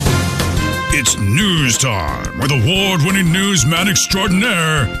It's news time with award-winning newsman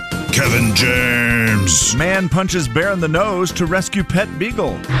extraordinaire, Kevin James. Man punches bear in the nose to rescue pet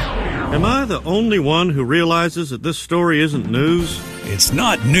beagle. Am I the only one who realizes that this story isn't news? It's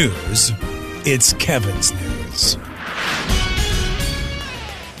not news. It's Kevin's news.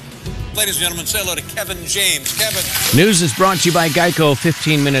 Ladies and gentlemen, say hello to Kevin James. Kevin. News is brought to you by Geico.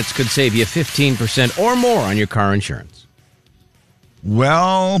 15 minutes could save you 15% or more on your car insurance.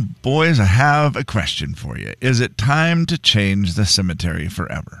 Well, boys, I have a question for you. Is it time to change the cemetery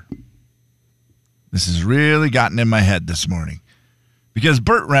forever? This has really gotten in my head this morning. Because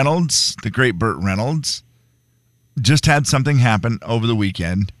Burt Reynolds, the great Burt Reynolds, just had something happen over the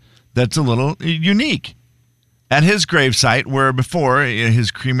weekend that's a little unique. At his gravesite, where before his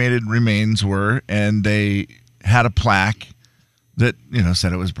cremated remains were, and they had a plaque that,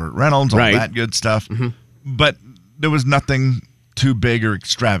 said it was Burt Reynolds, all that good stuff. Mm-hmm. But there was nothing too big or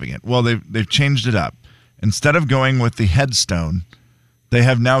extravagant. Well, they've changed it up. Instead of going with the headstone, they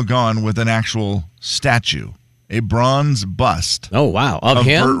have now gone with an actual statue, a bronze bust. Oh, wow. Of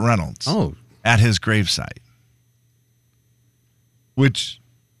him? Burt Reynolds. Oh. At his gravesite. Which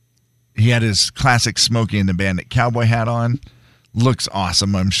he had his classic Smokey and the Bandit cowboy hat on. Looks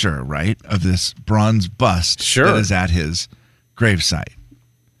awesome, I'm sure, right? Of this bronze bust that is at his gravesite.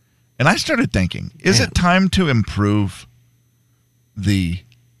 And I started thinking, is it time to improve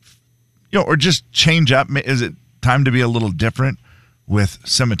or just change up? Is it time to be a little different with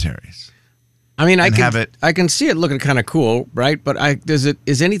cemeteries? I mean, I can see it looking kind of cool, right? But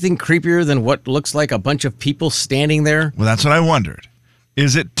is anything creepier than what looks like a bunch of people standing there? Well, that's what I wondered.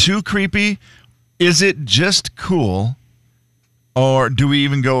 Is it too creepy? Is it just cool? Or do we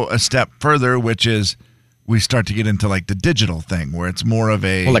even go a step further, which is we start to get into like the digital thing where it's more of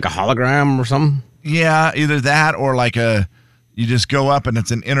like a hologram or something? Yeah, either that or like you just go up and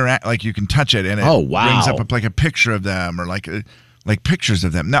it's an like you can touch it and it brings up like a picture of them or like pictures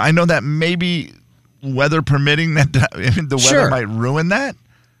of them. Now, I know that maybe weather permitting that the weather might ruin that,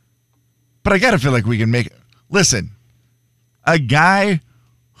 but I got to feel like we can make it. Listen, a guy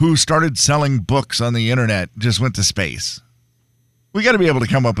who started selling books on the internet just went to space. We got to be able to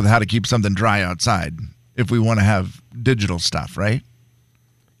come up with how to keep something dry outside if we want to have digital stuff, right?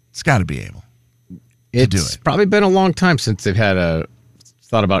 It's got to be able. It's probably been a long time since they've had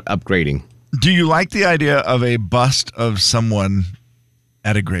thought about upgrading. Do you like the idea of a bust of someone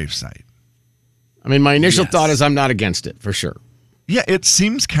at a gravesite? I mean, my initial thought is I'm not against it, for sure. Yeah, it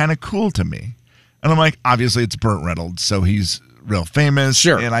seems kind of cool to me. And I'm like, obviously it's Burt Reynolds, so he's real famous.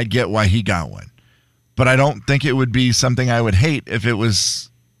 Sure. And I get why he got one. But I don't think it would be something I would hate if it was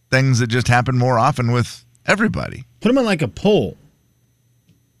things that just happen more often with everybody. Put him in like a pole.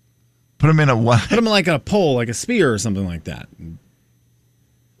 Put him in a what? Put him like a pole, like a spear or something like that. I'm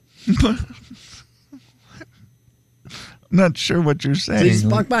not sure what you're saying. So you just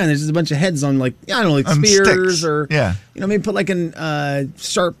walk by and there's just a bunch of heads on spears sticks. Or maybe put like a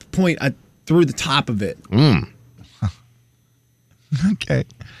sharp point through the top of it. Okay.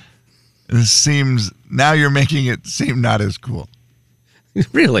 This seems, now you're making it seem not as cool.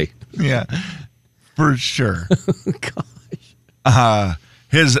 Really? Yeah, for sure. Gosh.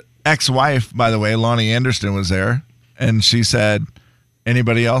 His ex-wife, by the way, Lonnie Anderson, was there, and she said,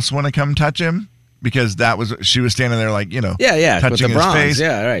 anybody else want to come touch him? Because she was standing there like, touching his face.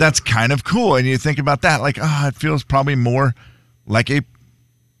 Yeah, right. That's kind of cool. And you think about that, like, it feels probably more like an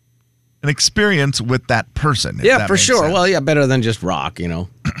experience with that person. Yeah, for sure. Sense. Well, yeah, better than just rock,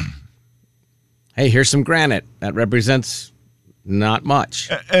 Hey, here's some granite. That represents not much.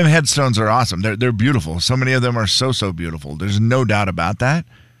 And headstones are awesome. They're beautiful. So many of them are so beautiful. There's no doubt about that.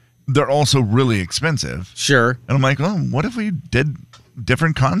 They're also really expensive. Sure. And I'm like, what if we did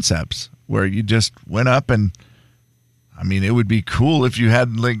different concepts where you just went up and, I mean, it would be cool if you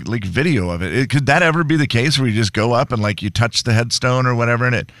had like video of it. Could that ever be the case where you just go up and like you touch the headstone or whatever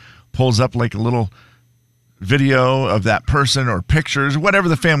and it pulls up like a little video of that person or pictures, whatever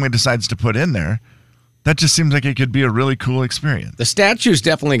the family decides to put in there? That just seems like it could be a really cool experience. The statue's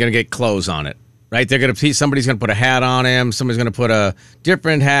definitely going to get clothes on it, right? Somebody's going to put a hat on him. Somebody's going to put a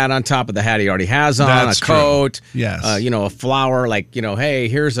different hat on top of the hat he already has on. That's a coat. True. Yes. A flower, like, hey,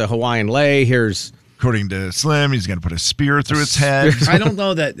 here's a Hawaiian lei. According to Slim, he's going to put a spear through its head. I don't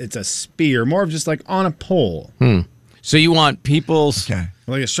know that it's a spear. More of just like on a pole. So you want people's... Okay.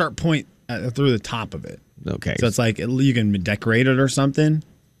 Like a sharp point through the top of it. Okay. So it's like you can decorate it or something.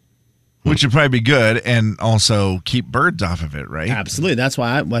 Which would probably be good and also keep birds off of it, right? Absolutely. That's what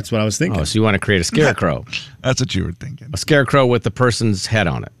I was thinking. Oh, so you want to create a scarecrow. That's what you were thinking. A scarecrow with the person's head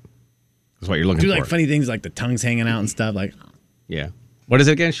on it. That's what you're looking for. Do like funny things like the tongue's hanging out and stuff. Like, yeah. What is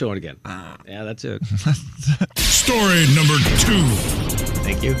it again? Show it again. Yeah, that's it. Story number 2.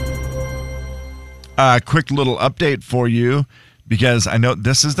 Thank you. Quick little update for you, because I know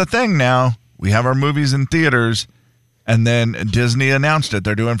this is the thing now. We have our movies in theaters, and then Disney announced it.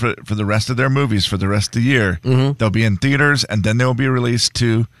 They're doing for the rest of their movies for the rest of the year. Mm-hmm. They'll be in theaters, and then they'll be released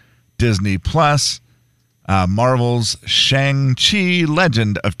to Disney Plus. Marvel's Shang-Chi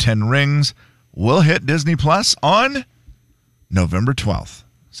Legend of 10 Rings will hit Disney Plus on November 12th.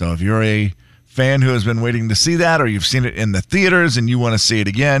 So if you're a fan who has been waiting to see that, or you've seen it in the theaters and you want to see it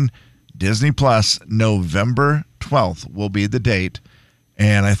again, Disney Plus, November 12th will be the date.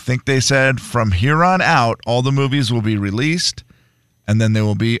 And I think they said from here on out, all the movies will be released, and then they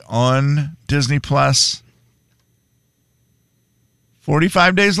will be on Disney Plus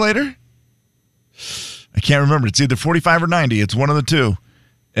 45 days later? I can't remember. It's either 45 or 90. It's one of the two.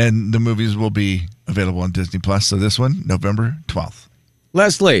 And the movies will be available on Disney Plus. So this one, November 12th.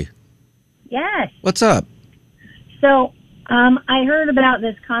 Leslie. Yes. What's up? So I heard about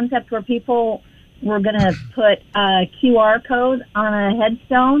this concept where people were going to put a QR code on a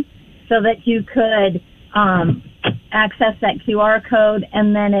headstone so that you could access that QR code,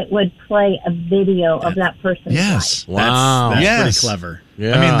 and then it would play a video of that person's life. Wow. That's pretty clever.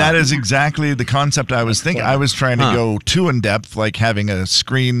 Yeah. I mean, that is exactly the concept I was thinking. I was trying to go too in depth, like having a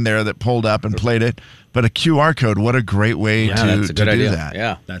screen there that pulled up and played it. But a QR code, what a great way to do that.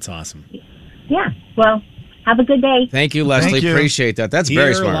 Yeah. That's awesome. Yeah. Well, have a good day. Thank you, Leslie. Thank you. Appreciate that. That's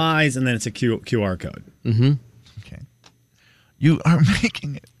very smart. Here lies, and then it's a QR code. Mm-hmm. Okay. You are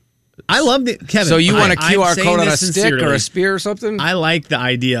making it. I love it, Kevin. So you want a I'm QR saying code on a this stick sincerely. or a spear or something? I like the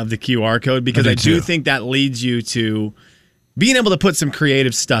idea of the QR code because I do think that leads you to being able to put some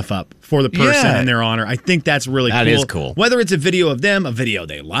creative stuff up for the person in their honor. I think that's really cool. That is cool. Whether it's a video of them, a video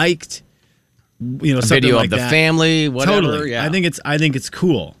they liked, a something video like of the that. rather, whatever. Totally. Yeah. I think it's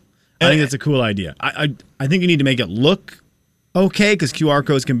cool. I think it's a cool idea. I think you need to make it look okay because QR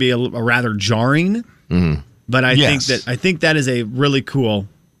codes can be a rather jarring. Mm-hmm. But I think that is a really cool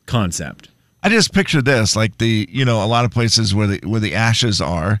concept. I just picture this, like a lot of places where the ashes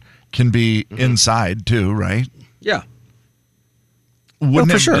are can be inside too, right? Yeah.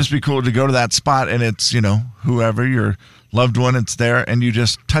 Wouldn't it just be cool to go to that spot and it's, whoever your loved one, it's there and you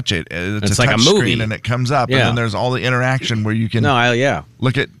just touch it. It's a like touch a movie screen and it comes up and then there's all the interaction where you can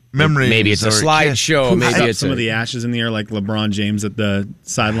look at memories. Maybe it's a slideshow. Maybe it's some of the ashes in the air like LeBron James at the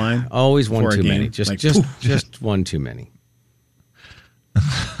sideline. Always one too many. Just one too many.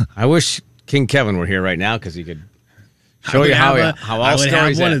 I wish King Kevin were here right now because he could show you how all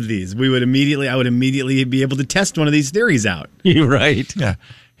stories have one of these. I would immediately be able to test one of these theories out. You're right. Yeah.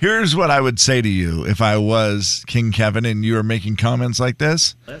 Here's what I would say to you if I was King Kevin and you were making comments like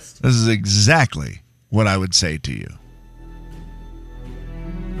this. This is exactly what I would say to you.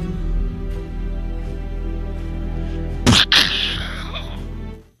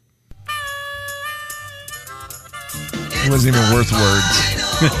 It wasn't even worth words.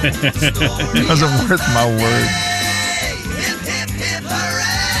 It wasn't worth my words.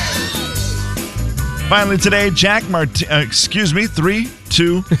 Finally today, 3,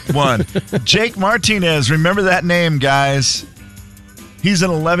 2, 1. Jake Martinez. Remember that name, guys. He's an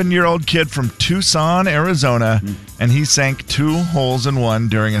 11-year-old kid from Tucson, Arizona, and he sank 2 holes in 1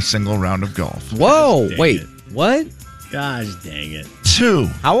 during a single round of golf. Whoa, wait, what? Gosh dang it. 2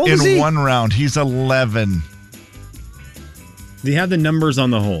 How old is he? In 1 round. He's 11. Do you have the numbers on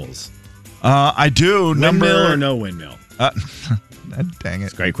the holes? I do. Windmill or no windmill? Dang it.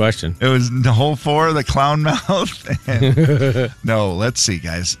 That's a great question. It was the hole 4, the clown mouth. No, let's see,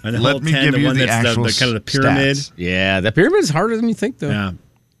 guys. And Let me 10, give the you one the that's actual the kind of the pyramid. stats. Yeah, the pyramid's harder than you think, though. Yeah.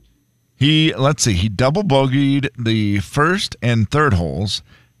 He double bogeyed the first and third holes.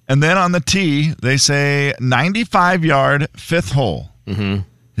 And then on the tee, they say 95-yard 5th hole. Mm-hmm.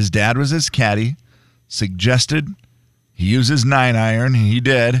 His dad was his caddy, suggested he use his 9-iron. He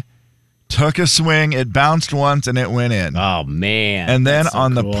did. Took a swing. It bounced once, and it went in. Oh, man. And then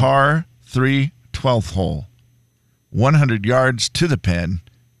on the par 3 12th hole, 100 yards to the pin,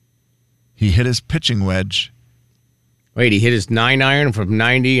 he hit his pitching wedge. Wait, he hit his 9-iron from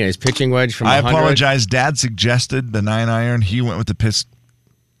 90 and his pitching wedge from 100? I apologize. Dad suggested the 9-iron. He went with the piss.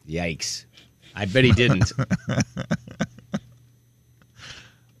 Yikes. I bet he didn't.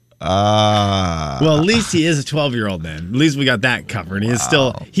 Well, at least he is a 12-year-old then. At least we got that covered. He is still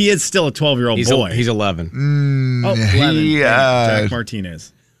a 12-year-old boy. He's 11. 11. Jack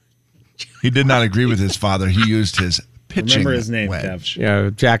Martinez. He did not agree with his father. He used his pitching Remember his name, wedge. Kev. Yeah,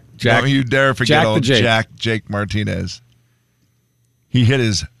 Jack. Don't you dare forget old Jake. Jake Martinez. He hit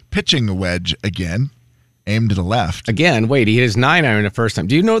his pitching wedge again, aimed to the left. Again, wait, he hit his 9-iron the first time.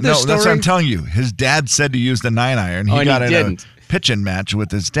 Do you know this story? No, that's what I'm telling you. His dad said to use the 9-iron. He got in a pitching match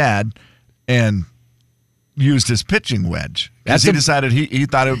with his dad and used his pitching wedge. Because he decided he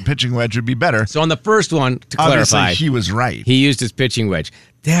thought a pitching wedge would be better. So on the first one, to clarify, obviously he was right. He used his pitching wedge.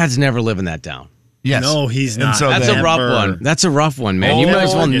 Dad's never living that down. Yes. No, he's not. So that's a rough one. That's a rough one, man. You might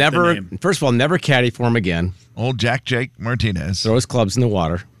as well never, first of all, never caddy for him again. Old Jake Martinez. Throw his clubs in the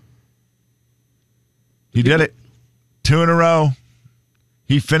water. He did it. 2 in a row.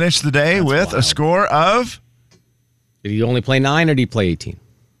 He finished the day with a score of... Did he only play 9 or did he play 18?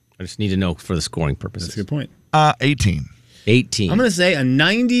 I just need to know for the scoring purposes. That's a good point. 18. 18. I'm going to say a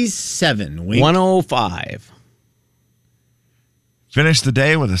 97. Wink. 105. Finished the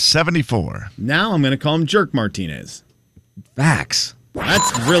day with a 74. Now I'm going to call him Jerk Martinez. Facts.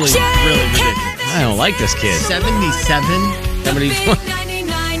 That's really ridiculous. I don't like this kid. 77? 71.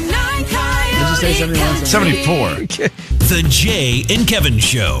 Did you say 71? 74. The Jay and Kevin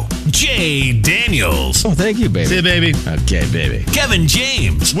Show. Jay Daniels. Oh, thank you, baby. See you, baby. Okay, baby. Kevin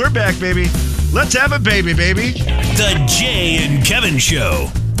James. We're back, baby. Let's have a baby, baby. The Jay and Kevin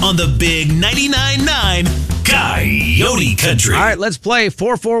Show on the Big 99.9 Coyote Country. All right, let's play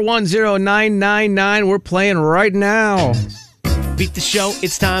 4410999. We're playing right now. Beat the show,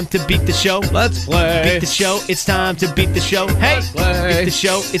 it's time to beat the show. Let's play. Beat the show, it's time to beat the show. Hey, beat the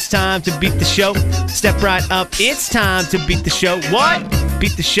show, it's time to beat the show. Step right up, it's time to beat the show. What?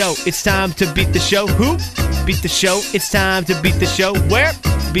 Beat the show, it's time to beat the show. Who? Beat the show, it's time to beat the show. Where?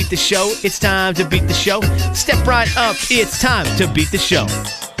 Beat the show, it's time to beat the show. Step right up, it's time to beat the show.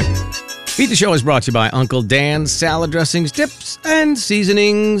 Beat the Show is brought to you by Uncle Dan's Salad Dressings, Dips, and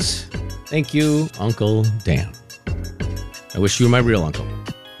Seasonings. Thank you, Uncle Dan. I wish you were my real uncle.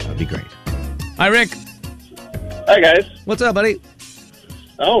 That'd be great. Hi, Rick. Hi, guys. What's up, buddy?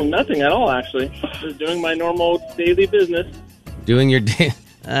 Oh, nothing at all, actually. Just doing my normal daily business. Doing your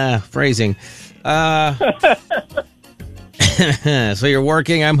phrasing. So you're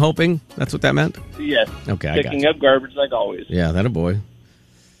working, I'm hoping? That's what that meant? Yes. Okay, I got Picking you. up garbage like always. Yeah, that a boy.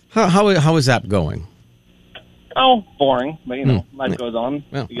 How is that going? Oh, boring. But, life goes on.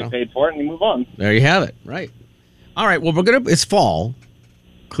 Well, you get paid for it and you move on. There you have it. Right. All right, well, it's fall.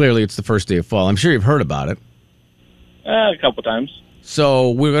 Clearly, it's the first day of fall. I'm sure you've heard about it. A couple times.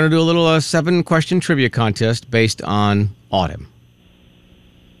 So we're going to do a little 7-question trivia contest based on autumn.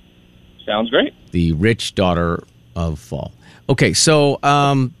 Sounds great. The rich daughter of fall. Okay, so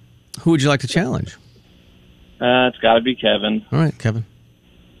who would you like to challenge? It's got to be Kevin. All right, Kevin.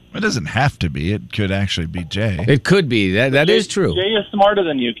 It doesn't have to be. It could actually be Jay. It could be. That is true. Jay is smarter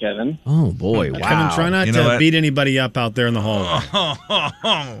than you, Kevin. Oh, boy. Wow. Kevin, try not to beat anybody up out there in the hallway.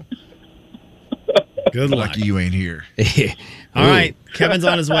 Good luck. Lucky you ain't here. All right. Kevin's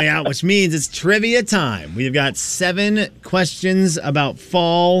on his way out, which means it's trivia time. We've got 7 questions about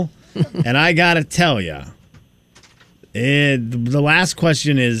fall, and I got to tell you, the last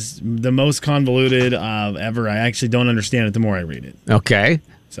question is the most convoluted ever. I actually don't understand it the more I read it. Okay.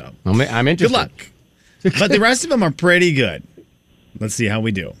 So I'm interested. Good luck. But the rest of them are pretty good. Let's see how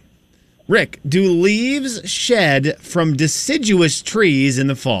we do. Rick, do leaves shed from deciduous trees in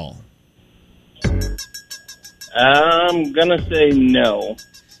the fall? I'm going to say no.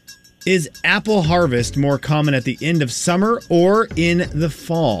 Is apple harvest more common at the end of summer or in the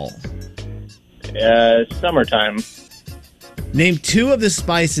fall? Summertime. Name 2 of the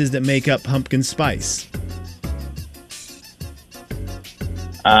spices that make up pumpkin spice.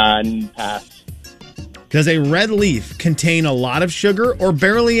 Pass. Does a red leaf contain a lot of sugar or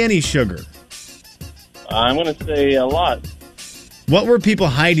barely any sugar? I'm going to say a lot. What were people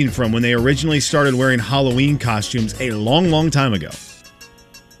hiding from when they originally started wearing Halloween costumes a long, long time ago?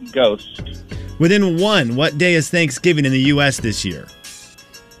 Ghost. Within 1, what day is Thanksgiving in the U.S. this year?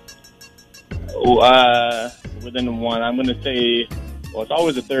 Within 1, I'm going to say, well, it's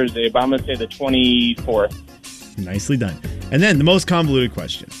always a Thursday, but I'm going to say the 24th. Nicely done. And then the most convoluted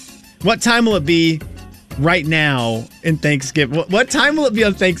question. What time will it be right now in Thanksgiving? What time will it be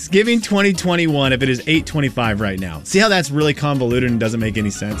on Thanksgiving 2021 if it is 8:25 right now? See how that's really convoluted and doesn't make any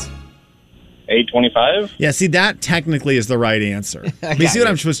sense? 8:25? Yeah, see, that technically is the right answer. But you see what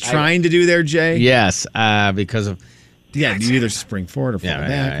I was trying to do there, Jay? Yes, because of... Yeah, you either spring forward or fall back.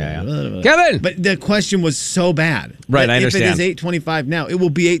 Yeah. Kevin! But the question was so bad. Right, I understand. If it is 8:25 now, it will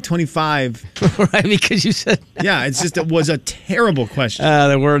be 8:25. Right, because you said... Yeah, it was a terrible question.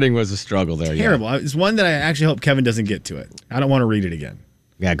 The wording was a struggle there. Terrible. Yeah. It's one that I actually hope Kevin doesn't get to it. I don't want to read it again.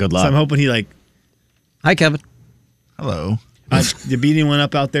 Yeah, good luck. So I'm hoping he Hi, Kevin. Hello. You beat anyone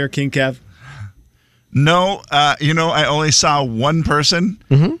up out there, King Kev? No, I only saw one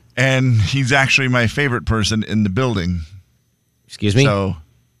person And he's actually my favorite person in the building. Excuse me? So,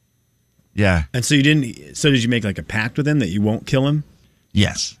 yeah. And so did you make like a pact with him that you won't kill him?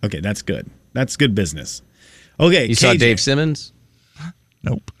 Yes. Okay, that's good. That's good business. Okay, You KJ. saw Dave Simmons?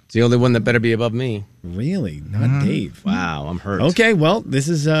 Nope. It's the only one that better be above me. Really? Not Dave. Wow, I'm hurt. Okay, well, this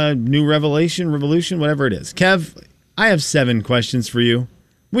is a new revolution, whatever it is. Kev, I have 7 questions for you.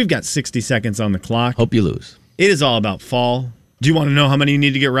 We've got 60 seconds on the clock. Hope you lose. It is all about fall. Do you want to know how many you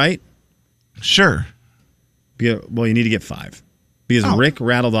need to get right? Sure. Well, you need to get 5. Because Rick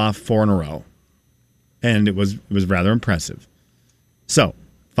rattled off 4 in a row. And it was rather impressive. So,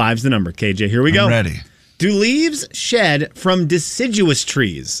 5's the number, KJ. Here we go. I'm ready. Do leaves shed from deciduous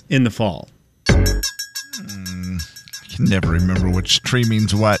trees in the fall? I can never remember which tree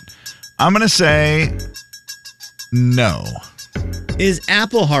means what. I'm going to say no. Is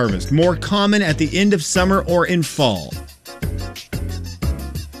apple harvest more common at the end of summer or in fall?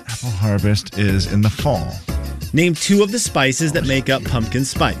 Apple harvest is in the fall. Name 2 of the spices that make up pumpkin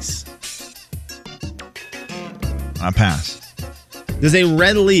spice. I pass. Does a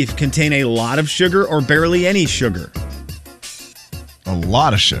red leaf contain a lot of sugar or barely any sugar? A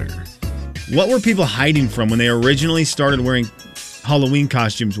lot of sugar. What were people hiding from when they originally started wearing Halloween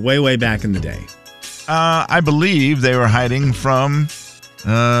costumes way back in the day? I believe they were hiding from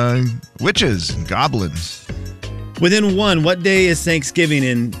witches and goblins. Within 1, what day is Thanksgiving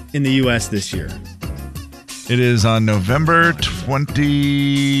in the U.S. this year? It is on November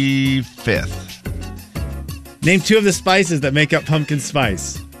 25th. Name 2 of the spices that make up pumpkin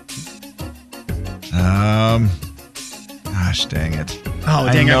spice. Gosh dang it. Oh,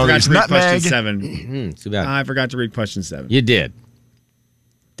 dang, I forgot to read nutmeg. question 7. Too bad. I forgot to read question 7. You did.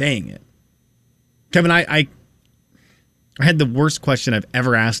 Dang it. Kevin, I had the worst question I've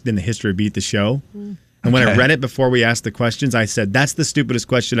ever asked in the history of Beat the Show. And when I read it before we asked the questions, I said, that's the stupidest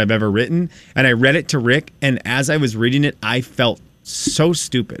question I've ever written. And I read it to Rick, and as I was reading it, I felt so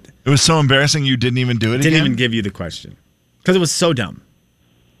stupid. It was so embarrassing you didn't even do it Didn't again? even give you the question. Because it was so dumb.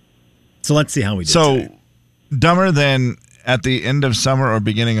 So let's see how we did today. Dumber than at the end of summer or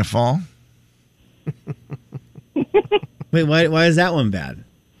beginning of fall? Wait, why is that one bad?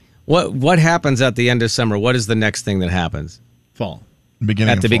 What happens at the end of summer? What is the next thing that happens? Fall.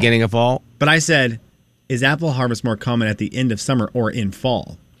 Beginning of fall? But I said, is apple harvest more common at the end of summer or in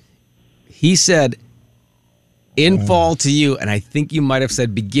fall? He said in fall to you, and I think you might have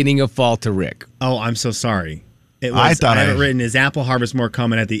said beginning of fall to Rick. Oh, I'm so sorry. I have it written, is apple harvest more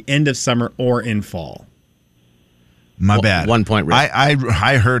common at the end of summer or in fall? My bad. 1 point, Rick.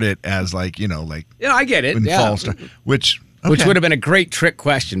 I heard it as Yeah, I get it. when Yeah. fall started, which Which would have been a great trick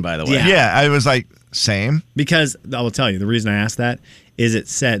question, by the way. Yeah, I was like, same. Because I will tell you, the reason I asked that is it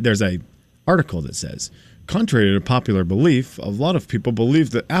said there's a article that says, contrary to popular belief, a lot of people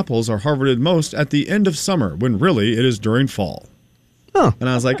believe that apples are harvested most at the end of summer, when really it is during fall. Oh. And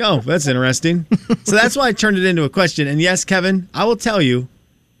I was like, oh, that's interesting. So that's why I turned it into a question. And yes, Kevin, I will tell you,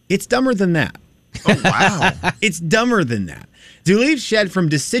 it's dumber than that. Oh, wow. It's dumber than that. Do leaves shed from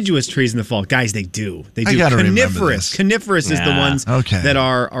deciduous trees in the fall? Guys, they do. They do. I gotta remember Coniferous. this. Coniferous is the ones that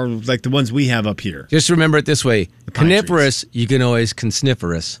are like the ones we have up here. Just remember it this way. pine Coniferous, you can always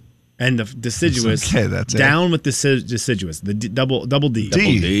consniferous. And the deciduous, Okay, that's it. down with the deciduous, the double D.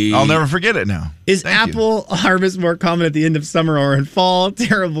 D. I'll never forget it now. Is Thank apple harvest more common at the end of summer or in fall?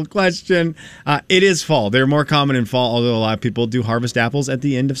 Terrible question. It is fall. They're more common in fall, although a lot of people do harvest apples at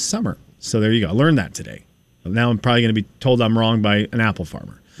the end of summer. So there you go. I learned that today. Now I'm probably going to be told I'm wrong by an apple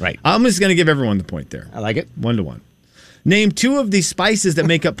farmer. Right. I'm just going to give everyone the point there. I like it. 1-1. Name 2 of the spices that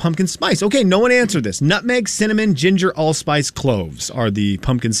make up pumpkin spice. Okay, no one answered this. Nutmeg, cinnamon, ginger, allspice, cloves are the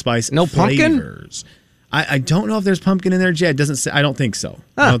pumpkin spice No pumpkin? flavors. I don't know if there's pumpkin in there, Jed. Doesn't say. I don't think so.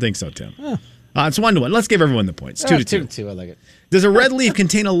 I don't think so, Tim. It's 1-1. Let's give everyone the points. 2-2. 2-2. I like it. Does a red leaf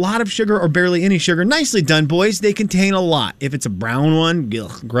contain a lot of sugar or barely any sugar? Nicely done, boys. They contain a lot. If it's a brown one,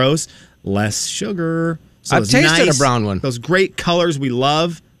 ugh, gross, less sugar. So I've those tasted a brown one. Those great colors we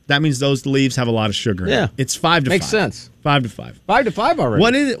love. That means those leaves have a lot of sugar in Yeah. it. It's 5-5. Makes sense. 5-5. 5-5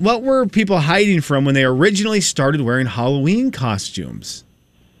 already. What were people hiding from when they originally started wearing Halloween costumes?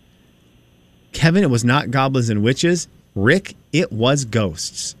 Kevin, it was not goblins and witches. Rick, it was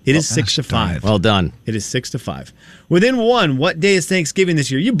ghosts. It is 6-5. Well done. It is 6-5. Within 1, what day is Thanksgiving this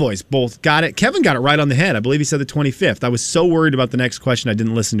year? You boys both got it. Kevin got it right on the head. I believe he said the 25th. I was so worried about the next question, I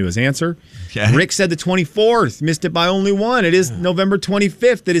didn't listen to his answer. Okay. Rick said the 24th. Missed it by only 1. It is November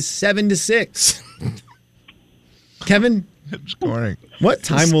 25th. It is 7-6. Kevin, Scoring. what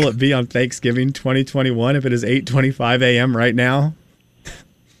time will it be on Thanksgiving 2021 if it is 8:25 a.m. right now?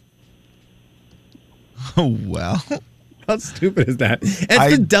 Oh, well. How stupid is that? It's I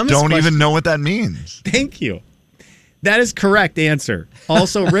the dumbest don't question. even know what that means. Thank you. That is correct answer.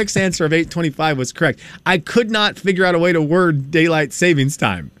 Also, Rick's answer of 8:25 was correct. I could not figure out a way to word daylight savings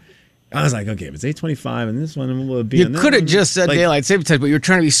time. I was like, okay, if it's 8:25 and this one will be. You could have just said daylight savings time, but you're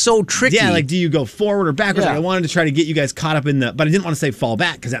trying to be so tricky. Yeah, like do you go forward or backwards? Yeah. Like, I wanted to try to get you guys caught up in the, but I didn't want to say fall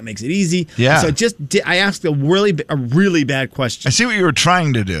back because that makes it easy. Yeah. So I asked a really bad question. I see what you were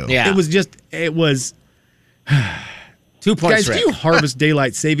trying to do. Yeah. It was. 2 points, Guys, do Rick. you harvest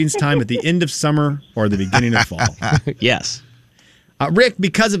daylight savings time at the end of summer or the beginning of fall? Yes. Rick,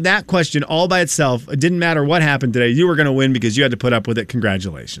 because of that question all by itself, it didn't matter what happened today. You were going to win because you had to put up with it.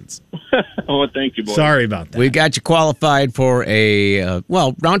 Congratulations. Oh, thank you, boy. Sorry about that. We got you qualified for a,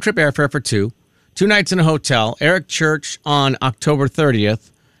 round trip airfare for 2 nights in a hotel, Eric Church on October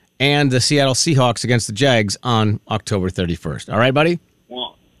 30th, and the Seattle Seahawks against the Jags on October 31st. All right, buddy?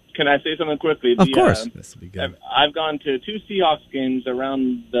 Well, can I say something quickly? Of course. This will be good. I've gone to 2 Seahawks games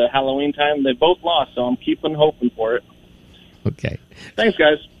around the Halloween time. They both lost, so I'm keeping hoping for it. Okay. Thanks,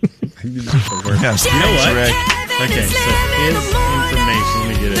 guys. Yes, You know what? Rick. Okay, so his information. Let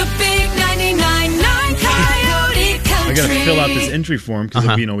me get it. The big 99.9 Coyote Country. I got to fill out this entry form because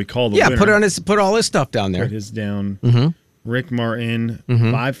we call the Yeah, winner. put all this stuff down there. Put his down. Mm-hmm. Rick Martin,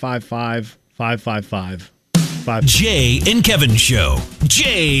 555-555-5. Jay and Kevin Show.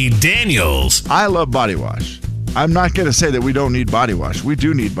 Jay Daniels. I love body wash. I'm not going to say that we don't need body wash. We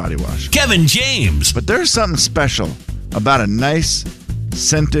do need body wash. Kevin James. But there's something special about a nice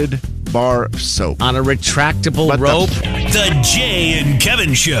scented bar of soap. On a retractable But rope. The Jay and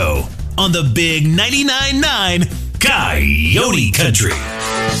Kevin Show on the big 99.9 Coyote Country.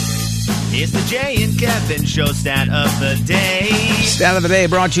 It's the Jay and Kevin Show stat of the day. Stat of the day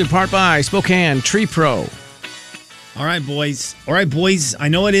brought to you in part by Spokane Tree Pro. All right, boys. I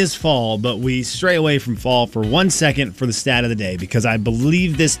know it is fall, but we stray away from fall for 1 second for the stat of the day because I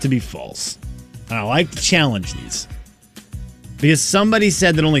believe this to be false. And I like to challenge these. Because somebody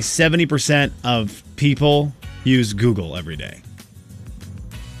said that only 70% of people use Google every day.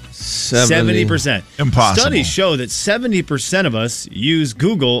 70%. Impossible. Studies show that 70% of us use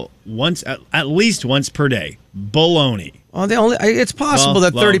Google at least once per day. Baloney. Well, it's possible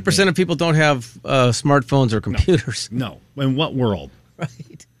that Baloney. 30% of people don't have smartphones or computers. No. In what world?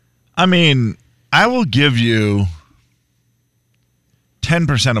 Right. I mean, I will give you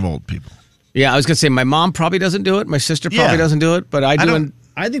 10% of old people. Yeah, I was going to say my mom probably doesn't do it. My sister probably doesn't do it, but I do.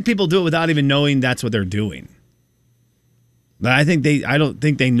 I think people do it without even knowing that's what they're doing. But I don't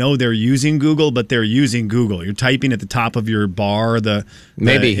think they know they're using Google, but they're using Google. You're typing at the top of your bar, the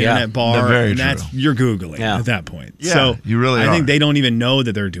internet bar, Very and you're Googling at that point. Yeah, so you really I are. think they don't even know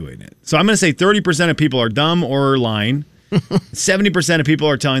that they're doing it. So I'm going to say 30% of people are dumb or lying. 70% of people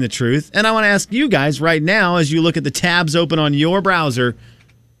are telling the truth. And I want to ask you guys right now, as you look at the tabs open on your browser,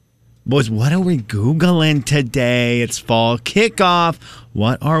 boys, what are we Googling today? It's fall kickoff.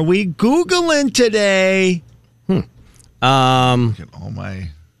 What are we Googling today? Look at all my...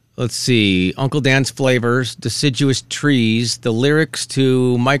 Let's see. Uncle Dan's Flavors, Deciduous Trees, the lyrics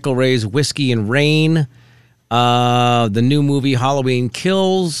to Michael Ray's Whiskey and Rain, the new movie Halloween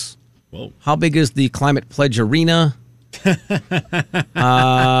Kills. Whoa. How big is the Climate Pledge Arena? What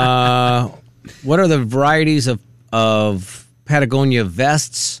are the varieties of Patagonia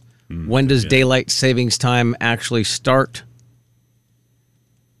vests? When does daylight savings time actually start?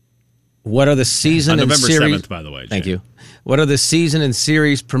 What are the season and November series? 7th, by the way. Jay. Thank you. What are the season and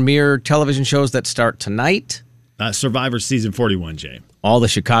series premiere television shows that start tonight? Survivor season 41, Jay. All the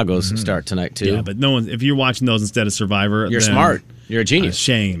Chicago's start tonight too. Yeah, but no one. If you're watching those instead of Survivor, You're then, smart. You're a genius.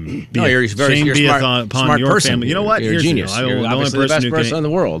 Shame. No, you're shame smart. upon Smart your person. family. You know what? You're a Here's the genius. deal. You're obviously the best person in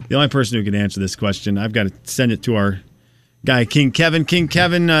the world. The only person who can answer this question, I've got to send it to our guy, King Kevin. King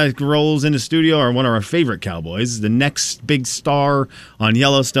Kevin rolls into studio, or one of our favorite cowboys, the next big star on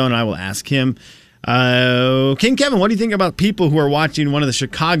Yellowstone. I will ask him. King Kevin, what do you think about people who are watching one of the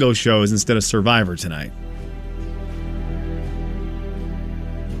Chicago shows instead of Survivor tonight?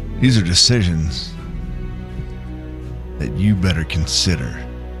 These are decisions that you better consider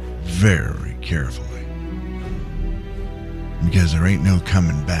very carefully. Because there ain't no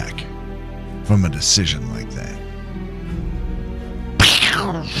coming back from a decision like that.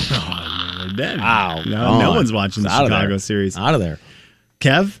 Dead. Wow. No one's watching the Chicago series. Out of there.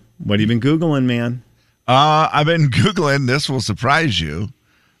 Kev, what have you been Googling, man? I've been Googling, this will surprise you,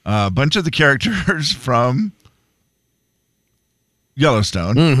 a bunch of the characters from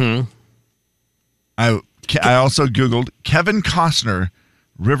Yellowstone. Mm-hmm. I also Googled Kevin Costner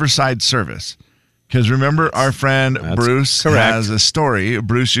Riverside Service. Because remember, our friend Bruce correct. has a story.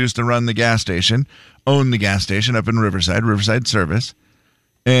 Bruce used to run the gas station, owned the gas station up in Riverside Service.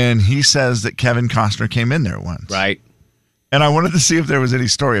 And he says that Kevin Costner came in there once. Right. And I wanted to see if there was any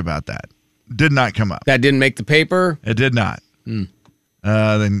story about that. Did not come up. That didn't make the paper? It did not.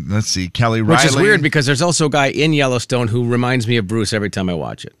 Then let's see. Kelly Riley. Which is weird because there's also a guy in Yellowstone who reminds me of Bruce every time I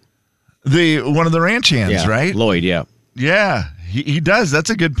watch it. One of the ranch hands, right? Lloyd, yeah. Yeah, he does. That's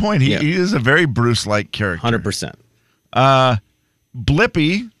a good point. He is a very Bruce-like character. 100%.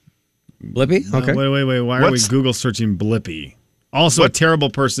 Blippy. Blippy? Okay. Wait. Why are we Google searching Blippy? Also a terrible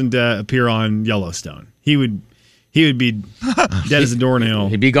person to appear on Yellowstone. He would be dead as a doornail.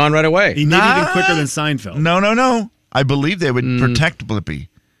 He'd be gone right away. He'd maybe even quicker than Seinfeld. No. I believe they would protect Blippy.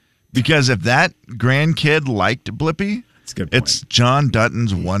 Because if that grandkid liked Blippy, that's a good point. It's John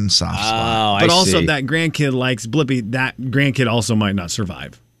Dutton's one soft spot. But also, if that grandkid likes Blippy, that grandkid also might not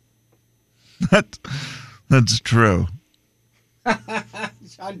survive. That's true.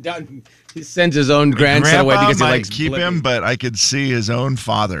 John Dutton, he sends his own grandson away because he likes keep Blippy. him, but I could see his own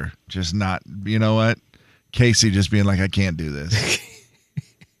father just not, you know what? Casey just being like, I can't do this.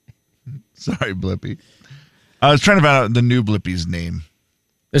 Sorry, Blippy. I was trying to find out the new Blippy's name.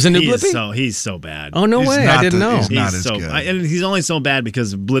 There's a new Blippy? He's so bad. Oh, no way. I didn't know. He's not as good. And he's only so bad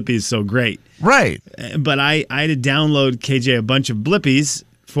because Blippy is so great. Right. But I had to download KJ a bunch of Blippies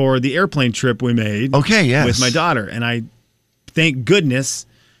for the airplane trip we made with my daughter. And I, thank goodness,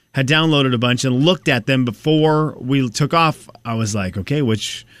 had downloaded a bunch and looked at them before we took off. I was like, okay,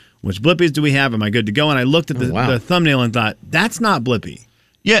 which Blippies do we have? Am I good to go? And I looked at the thumbnail and thought, that's not Blippy.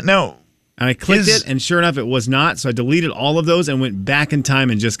 Yeah, no. And I clicked it, and sure enough, it was not. So I deleted all of those and went back in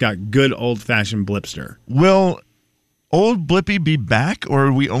time and just got good old-fashioned Blipster. Will old Blippy be back, or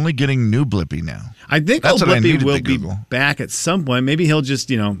are we only getting new Blippy now? I think old Blippy will be back at some point. Maybe he'll just,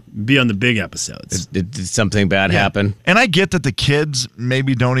 be on the big episodes. Did something bad happen? And I get that the kids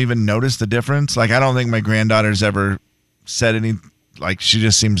maybe don't even notice the difference. Like, I don't think my granddaughter's ever said anything. Like, she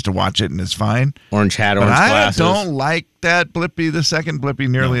just seems to watch it and it's fine. Orange hat, orange glasses. I don't like that Blippy, the second Blippy,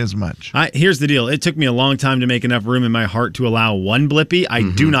 nearly as much. Here's the deal. It took me a long time to make enough room in my heart to allow one Blippy. I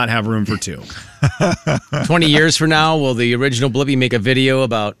do not have room for two. 20 years from now, will the original Blippy make a video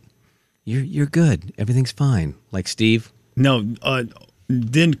about, you're good, everything's fine, like Steve? No.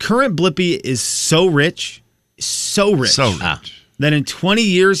 The current Blippy is so rich, that in 20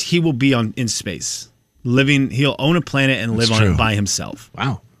 years, he will be in space. He'll own a planet and live on it by himself.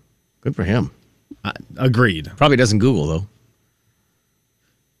 Wow. Good for him. Agreed. Probably doesn't Google, though.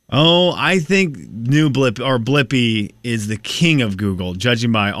 Oh, I think new Blippy is the king of Google,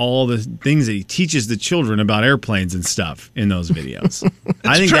 judging by all the things that he teaches the children about airplanes and stuff in those videos.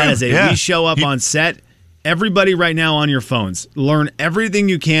 I think that is we show up on set. Everybody right now on your phones, learn everything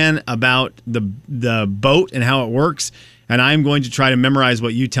you can about the boat and how it works. And I'm going to try to memorize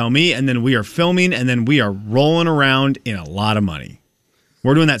what you tell me, and then we are filming, and then we are rolling around in a lot of money.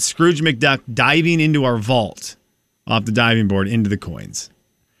 We're doing that Scrooge McDuck diving into our vault off the diving board into the coins.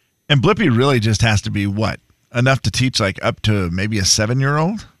 And Blippy really just has to be what? Enough to teach like up to maybe a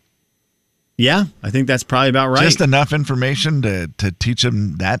 7-year-old? Yeah, I think that's probably about right. Just enough information to teach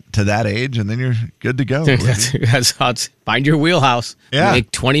them that to that age, and then you're good to go. That's how it's, find your wheelhouse. Yeah.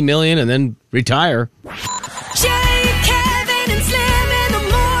 Make $20 million and then retire. Jay, Kevin, and Slim in the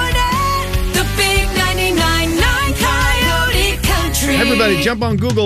morning. The big 99.9 Coyote Country. Everybody jump on Google.